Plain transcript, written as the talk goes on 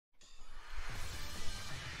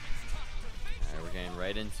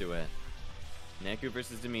right into it. Neku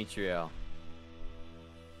versus Dmitrio.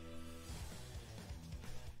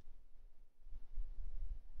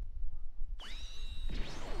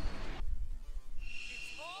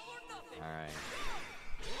 Alright.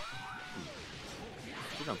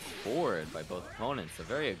 Two jumps forward by both opponents. A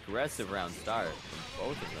very aggressive round start from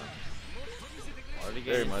both of them. Already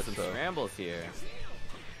getting some scrambles here.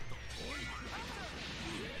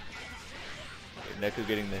 Neku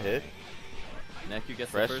getting the hit. Neku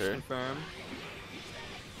gets Pressure. the first confirm.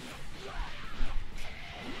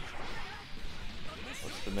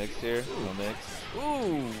 What's the mix here? No mix.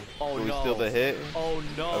 Ooh! Oh Will no! we steal the hit? Oh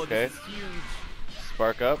no! Okay. This is huge.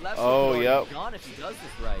 Spark up. Left Oh, hook yep. gone if he does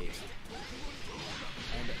this right.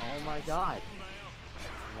 And oh my god.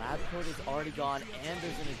 Lab code is already gone, and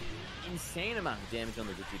there's an insane amount of damage on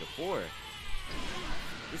the Vegeta 4.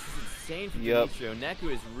 This is insane for Dmitrio.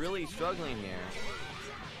 Neku is really struggling here.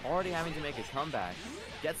 Already having to make a comeback.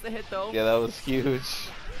 Gets the hit though. Yeah, that was huge.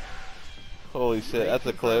 Holy shit, Great that's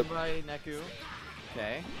a clip. by Neku.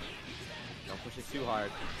 Okay. Don't push it too hard.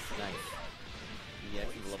 Nice.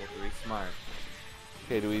 EX is level 3. Smart.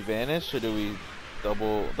 Okay, do we vanish or do we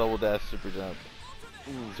double dash super jump?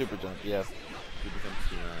 Ooh. Super jump, yeah. Super jump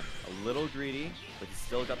to a little greedy, but he's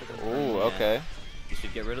still got the confirm. Ooh, okay. You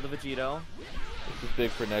should get rid of the Vegito. This is big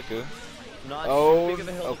for Neku. Not too big of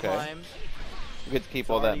a hill to okay. climb. We get to keep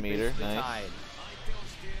all that meter. Nice. Tide.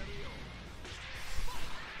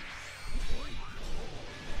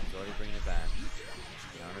 He's already bringing it back.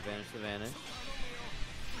 Down advantage to vanish.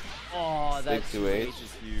 Oh, that 2H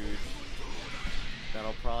is huge.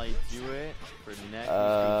 That'll probably do it for next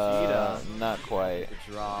Vegeta. Not quite.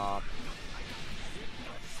 The drop.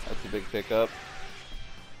 That's a big pickup.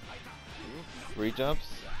 3 jumps.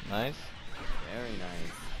 Nice. Very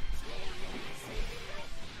nice.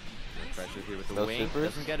 No pressure here with the No wing. supers.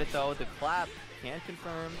 Doesn't get it though. The clap. Can't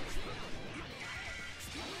confirm.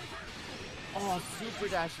 Oh, super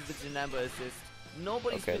dash is the Janemba assist.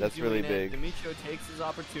 Nobody's been that's doing really big. Dmitrio takes his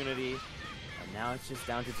opportunity. And now it's just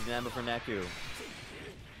down to Janemba for Neku.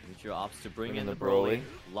 Dmitrio opts to bring in the Broly.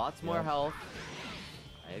 Lots more health.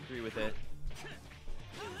 I agree with it.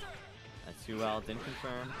 That's 2L. Didn't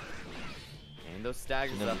confirm. And those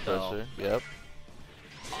staggers up though. Yep.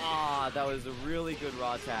 Ah, that was a really good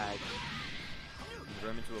raw tag.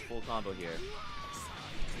 Confirm into a full combo here.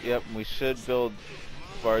 Yep, we should build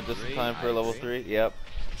bar just in time for level 3. Yep.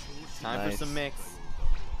 Time for some mix.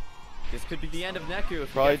 This could be the end of Neku.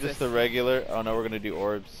 If probably just the regular. Oh no, we're gonna do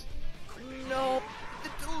orbs. No, the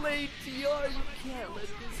delayed TR. You can't let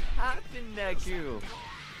this happen, Neku.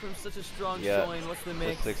 From such a strong showing. What's the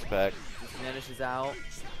mix? The 6-pack. Just vanishes out.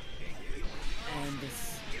 And this.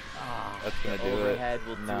 That's gonna do overhead it.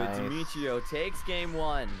 will Nice. do it. Dmitrio takes game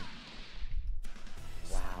 1.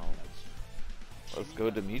 Wow. Let's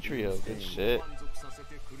go Dmitrio. Good shit.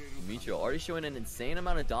 Dmitrio already showing an insane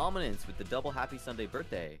amount of dominance with the double Happy Sunday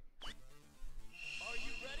birthday.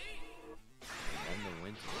 And the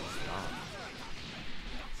win to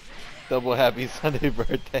Double happy Sunday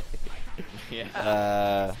birthday.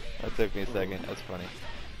 Yeah. That took me a second. That's funny.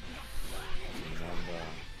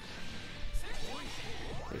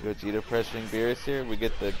 Vegeta pressuring Beerus here. We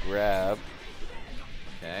get the grab.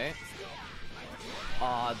 Okay.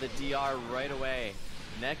 Aw, the DR right away.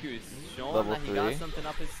 Neku's showing Level that he 3. got something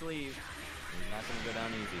up his sleeve. He's not gonna go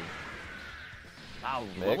down easy. Wow,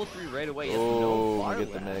 Mix. level 3 right away. He has Oh, no we bar get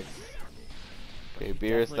the left. mix. Okay,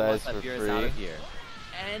 Beerus dies for Beerus free. out of here.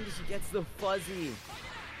 And he gets the fuzzy.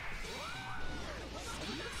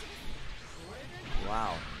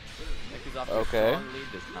 Wow. Neku's off to a strong lead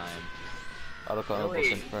this time. Auto combo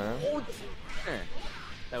confirm. Oh,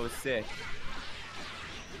 that was sick.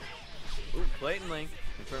 Ooh, Clayton Link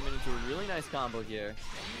confirming into a really nice combo here.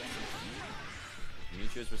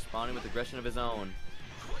 Dmitrio's responding with aggression of his own.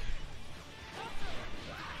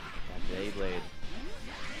 That Beyblade.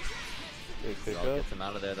 Big pickup. Gets him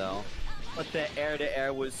out of there though. But the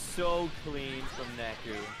air-to-air was so clean from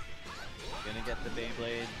Neku. Gonna get the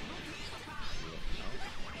Beyblade.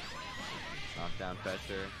 Knockdown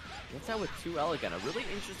pressure. Gets out with 2L again. A really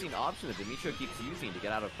interesting option that Dmitrio keeps using to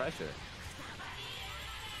get out of pressure.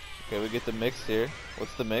 Okay, we get the mix here.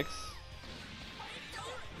 What's the mix?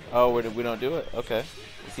 Oh, we don't do it? Okay.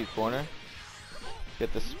 We keep corner.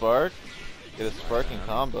 Get the spark. Get a sparking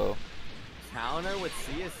combo. Counter with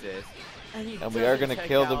C assist. And we are going to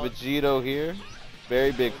kill the Vegito here.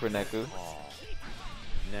 Very big for Neku. Oh,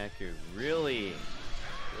 Neku really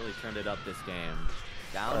turned it up this game.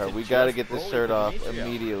 Alright, we got to get this shirt off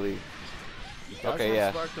immediately. Okay,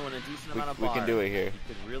 yeah. We can do it here.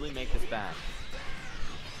 He could really make this back.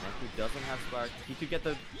 Neku doesn't have Spark. He could get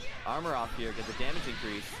the armor off here, get the damage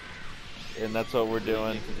increase. And that's what we're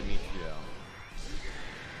doing. To Dmitrio.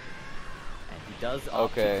 And he does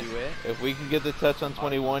opt to do it. If we can get the touch on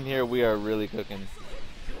 21 here, we are really cooking.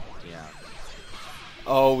 Yeah.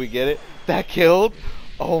 Oh, we get it? That killed?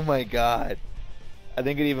 Oh my god. I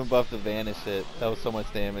think it even buffed the vanish hit. That was so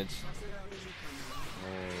much damage.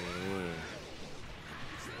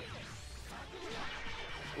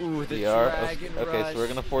 Ooh, the DR. Dragon Okay, Rush. so we're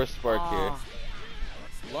gonna force Spark here.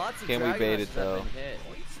 Lots of Can we Dragon bait Rushes it though? have been hit.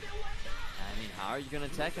 I mean, how are you gonna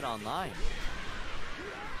tech it online?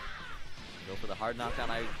 Go for the hard knockdown.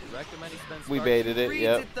 I recommend he spends. We baited it. Reads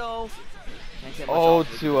Yep. It, though. Can't get much Oh,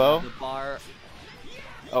 off it. 2-0. The bar.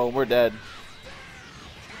 Oh, we're dead.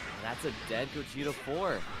 That's a dead Gogeta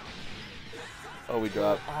 4. Oh, we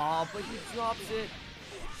dropped. Oh, but he drops it.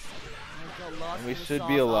 And we should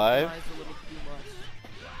be alive.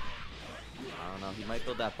 I don't know. He might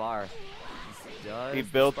build that bar. He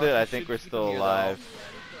built it. I think we're still alive.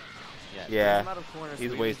 Yeah. Corners,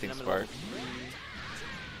 He's so wasting Spark.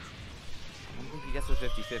 I don't think he gets a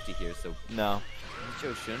 50-50 here, so No.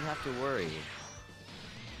 Dmitrio shouldn't have to worry.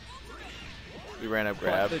 We ran up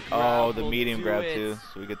grab. The grab Oh, the will medium do grab it. too,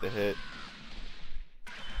 so we get the hit.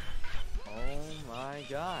 Oh my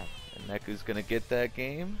god. And Neku's gonna get that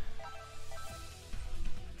game.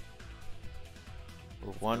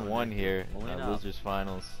 We're 1-1 here. Losers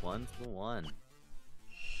finals. 1-1.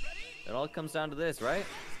 It all comes down to this, right?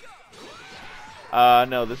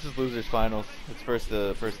 No, this is losers finals. It's first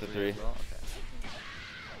to three. Well, okay.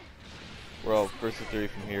 We're all first to three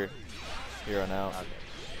from here on out. Okay.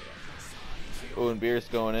 Oh, and Beer's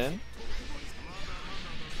going in.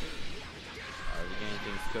 We're getting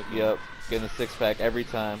things cooking. Yep, getting a 6-pack every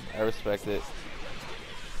time. I respect it.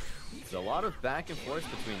 There's a lot of back and forth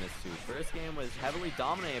between these two. First game was heavily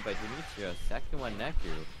dominated by Dmitrio. Second one, Neku.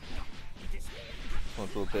 This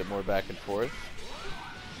one's a little bit more back and forth.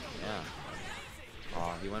 Yeah.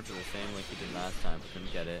 Oh, he went for the same link he did last time, but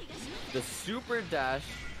couldn't get it. The super dash.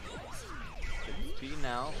 Good speed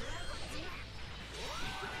now.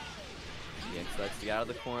 He expects to get out of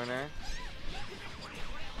the corner.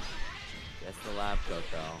 Gets the lab coat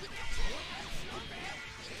though.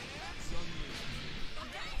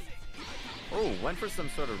 Oh, went for some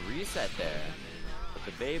sort of reset there. But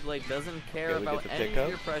the Beyblade doesn't care about any of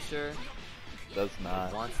your pressure. Does not.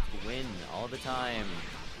 It wants to win all the time.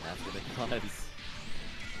 That's what it does.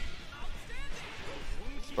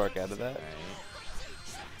 Spark out of that.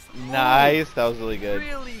 Right. Nice, that was really good.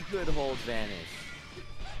 Really good hold vanish.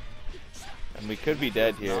 And we could be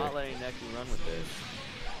dead here. Not letting Neku run with this.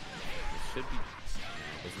 It should be.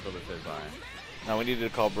 This is the third bar. No, we needed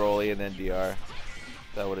to call Broly and then DR.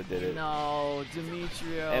 That would have did it. No,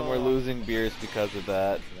 Dmitrio. And we're losing Beers because of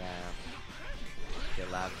that. Yeah.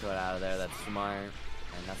 Get lab coat out of there. That's smart.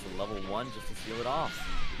 And that's a level 1 just to seal it off.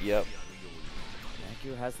 Yep.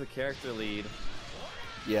 Neku has the character lead.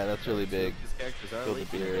 Yeah, that's really big. His characters are Kill the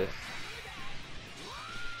leaking. Beers.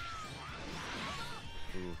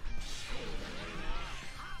 Ooh.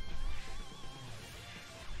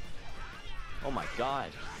 Oh my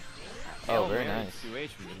god. Oh, very nice. 2H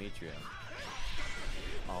from Dmitrio.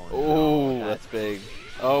 Oh, no, that's big.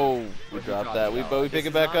 Oh, we dropped that. But we pick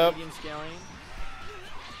it back up.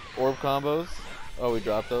 Orb combos. Oh, we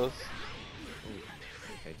dropped those.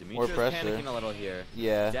 Okay, More Dimitrio's pressure. panicking a little here.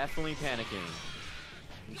 Yeah. Definitely panicking.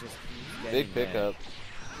 He just keeps Big getting pickup. hit.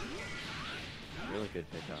 Really good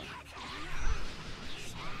pickup.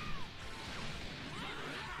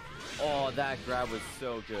 Oh, that grab was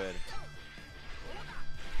so good.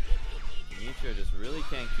 Dmitrio just really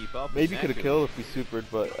can't keep up. Maybe with could have Neku. killed if we supered,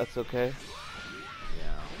 but that's okay. Yeah.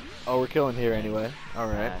 Oh, we're killing here anyway.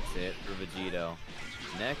 Alright. That's it for Vegito.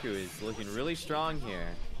 Neku is looking really strong here.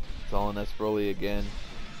 It's all in us Broly again.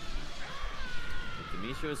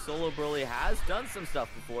 Dimitrio's solo Broly has done some stuff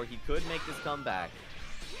before. He could make this comeback.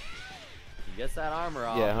 He gets that armor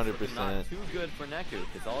off. Yeah, it's looking 100%. Not too good for Neku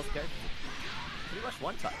because all his characters are pretty much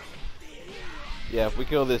one touch. Yeah, if we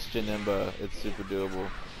kill this Janemba, it's super doable.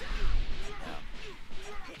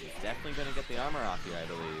 Yeah. He's definitely gonna get the armor off here, I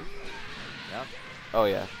believe. Yep. Oh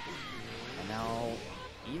yeah. And now,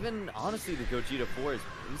 even honestly, the Gogeta 4 is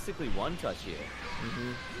basically one touch here.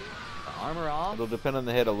 Mhm. The armor off. It'll depend on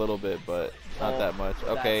the hit a little bit, but not that much.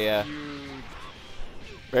 Okay, yeah. That's huge.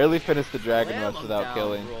 Barely finished the Dragon Slam Rush him without down,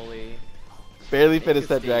 killing. Broly. Barely Take finished a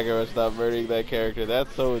that seat. Dragon Rush without murdering that character.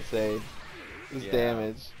 That's so insane. This Yeah.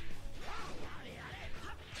 damage.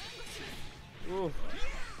 Oof.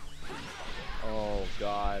 Oh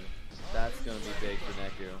god, that's gonna be big for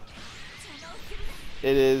Neku.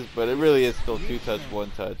 It is, but it really is still 2 touch,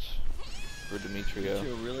 1 touch. for Dmitrio.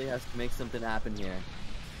 Dmitrio really has to make something happen here.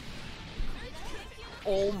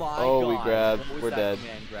 Oh my god. Oh, we grabbed. What was We're that dead.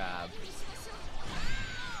 command grab?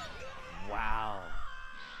 Wow.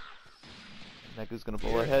 Neku's gonna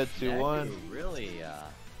pull ahead 2-1. Neku really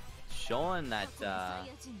showing that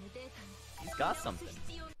he's got something.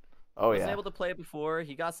 Oh Wasn't yeah. able to play it before.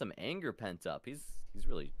 He got some anger pent up. He's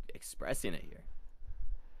really expressing it here.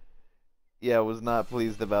 Yeah, was not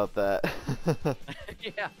pleased about that.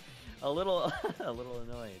 Yeah, a little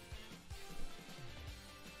annoyed.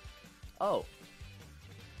 Oh,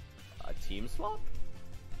 a team swap?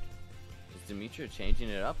 Is Dmitrio changing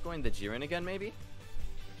it up, going the Jiren again, maybe?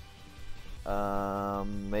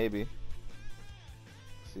 Maybe.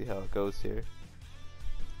 See how it goes here.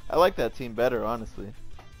 I like that team better, honestly.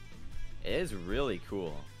 It is really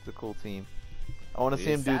cool. It's a cool team. I want to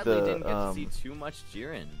see him do Sadly, the. didn't get to see too much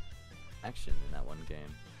Jiren action in that one game.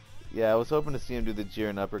 Yeah, I was hoping to see him do the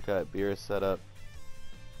Jiren uppercut Beerus setup.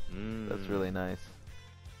 That's really nice.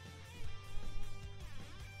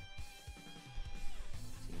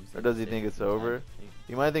 Seems Or like does he it's think taking it's some time. over?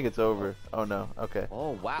 He might think it's over. Oh no. Okay.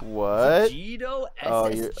 Oh wow. What? Vegito Oh,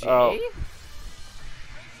 SSJ? you're. Oh.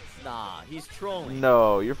 Nah, he's trolling.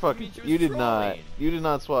 No, you're fucking. Dimitri's You did not. trolling. You did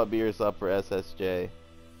not swap Beerus up for SSJ.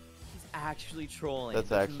 He's actually trolling. That's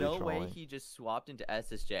There's actually no way trolling. he just swapped into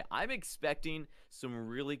SSJ. I'm expecting some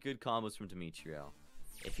really good combos from Dmitrio.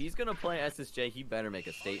 If he's gonna play SSJ, he better make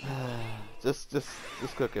a statement. just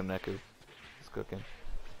cook him, Neku. Just cook him.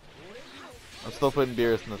 I'm still putting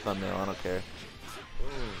Beerus in the thumbnail. I don't care.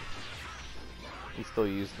 He still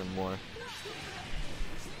used him more.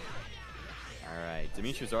 Alright,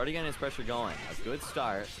 Dimitrio's already getting his pressure going. A good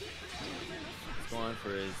start. He's going for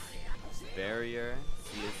his barrier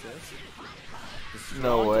C assist. The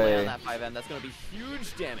No strong delay way. on that 5M. That's going to be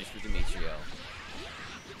huge damage for Dmitrio.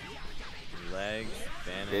 Legs,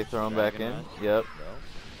 vanish. Okay, throw him back in. Dragon Yep.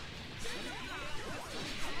 Rush.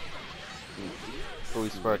 Fully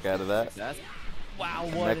spark out of that. Success. Wow,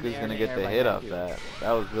 what an Neku's air gonna to get air the by hit Neku. off that.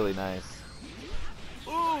 That was really nice.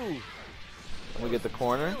 Ooh! We get the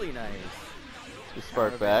corner. Really nice. We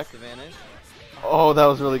spark Counter back. advance. Oh, that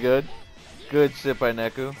was really good. Good shit by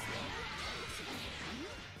Neku.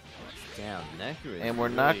 Damn, Neku is And we're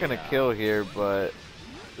not really, gonna kill here, but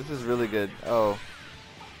this is really good. Oh,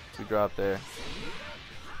 we dropped there.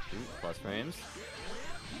 Ooh, plus frames.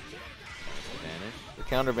 Vanish. The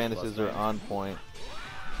counter vanishes Plus are on point.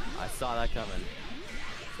 I saw that coming.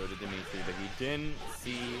 So did Dimitri, but he didn't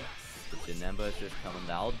see the Janemba assist coming.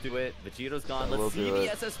 That'll do it. Vegito's gone. That will Let's see do the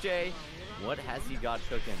it. SSJ. What has he got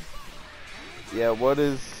cooking? Yeah, what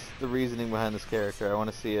is the reasoning behind this character? I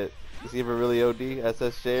want to see it. Does he have a really OD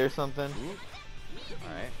SSJ or something? Ooh.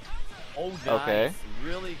 Alright. Oh, nice. Okay.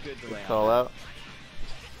 Really good delay Good on call that. out.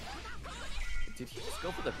 Did he just go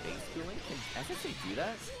for the base cooling? Can SSJ do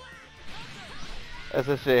that?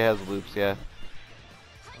 SSJ has loops, yeah.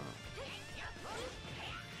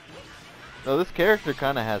 No, this character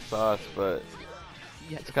kind of has sauce, but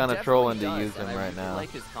Yeah, it's he kind of definitely trolling to does, use and him I right really now. like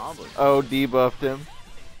his combos. Oh, debuffed him.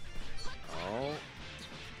 Oh. And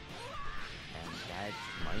that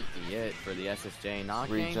might be it for the SSJ. Not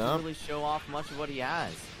getting to Re-jump. really show off much of what he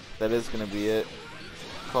has. That is going to be it.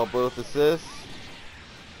 Call both assists.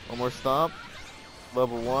 One more stomp.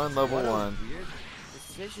 Level 1, level What a 1. weird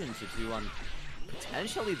decision to do on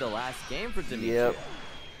potentially the last game for Dmitrio. Yep.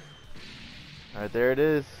 Alright, there it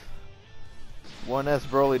is. 1S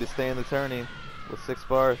Broly to stay in the tourney with 6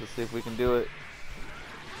 bars. Let's see if we can do it.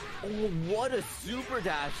 Oh, what a super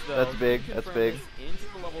dash, though. That's big, Confirm that's big. this Into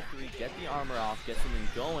the level 3, get the armor off, get something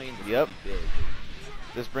going. This Yep. could be big.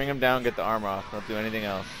 Just bring him down, get the armor off. Don't do anything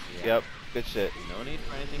else. Yeah. Yep, good shit. No need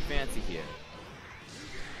for anything fancy here.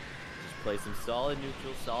 Just play some solid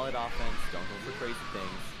neutral, solid offense. Don't go for crazy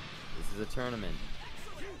things. This is a tournament.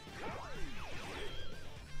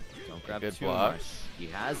 Don't grab Good too blocks. much. He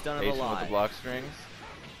has done it a Patient lot. with the block strings.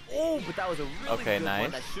 Oh, but that was a really Okay, good nice.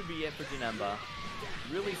 one. That should be it for Janemba.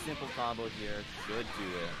 Really simple combo here. Should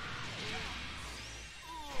do it.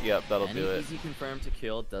 Yep, that'll Any do it. easy confirm to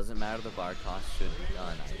kill. Doesn't matter the bar cost. Should be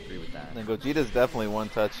done. I agree with that. And Gogeta's definitely one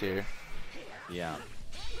touch here. Yeah.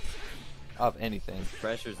 Off anything.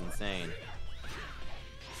 Pressure's insane.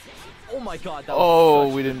 Oh my god. That Oh, was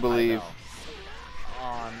such we good didn't believe. 5L.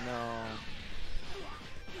 Oh no.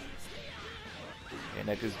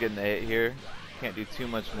 Yeah, Neku's getting the hit here. Can't do too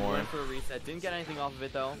much more. Went for a reset. Didn't get anything off of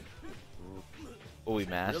it though. Oh, we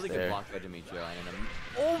mashed Really good there. block by Dmitrio.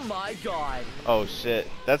 Oh my god. Oh shit,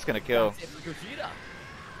 that's gonna kill. That's it for Gogeta.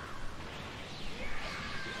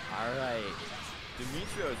 Alright.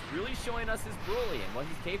 Dmitrio is really showing us his Broly and what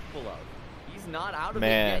he's capable of. He's not out of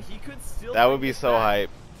Man, it yet. He could still That bring would be this so back. hype.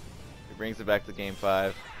 Brings it back to game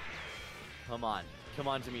 5. Come on,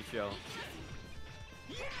 Dmitrio.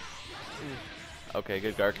 Okay,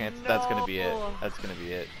 good guard cancel. That's gonna be it. That's gonna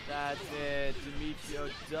be it. That's it. Dmitrio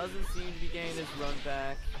doesn't seem to be getting his run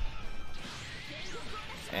back.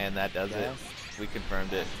 And that does it. We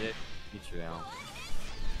confirmed it. That's it, Dmitrio.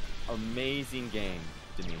 Amazing game,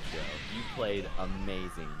 Dmitrio. You played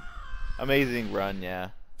amazing. Amazing run, yeah.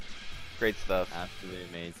 Great stuff. Absolutely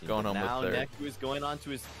amazing. Going home now with third. Neku is going on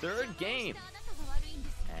to his 3rd game.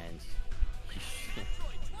 And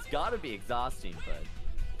it's got to be exhausting, but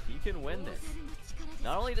he can win this.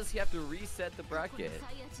 Not only does he have to reset the bracket,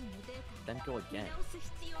 then go again.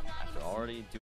 After already doing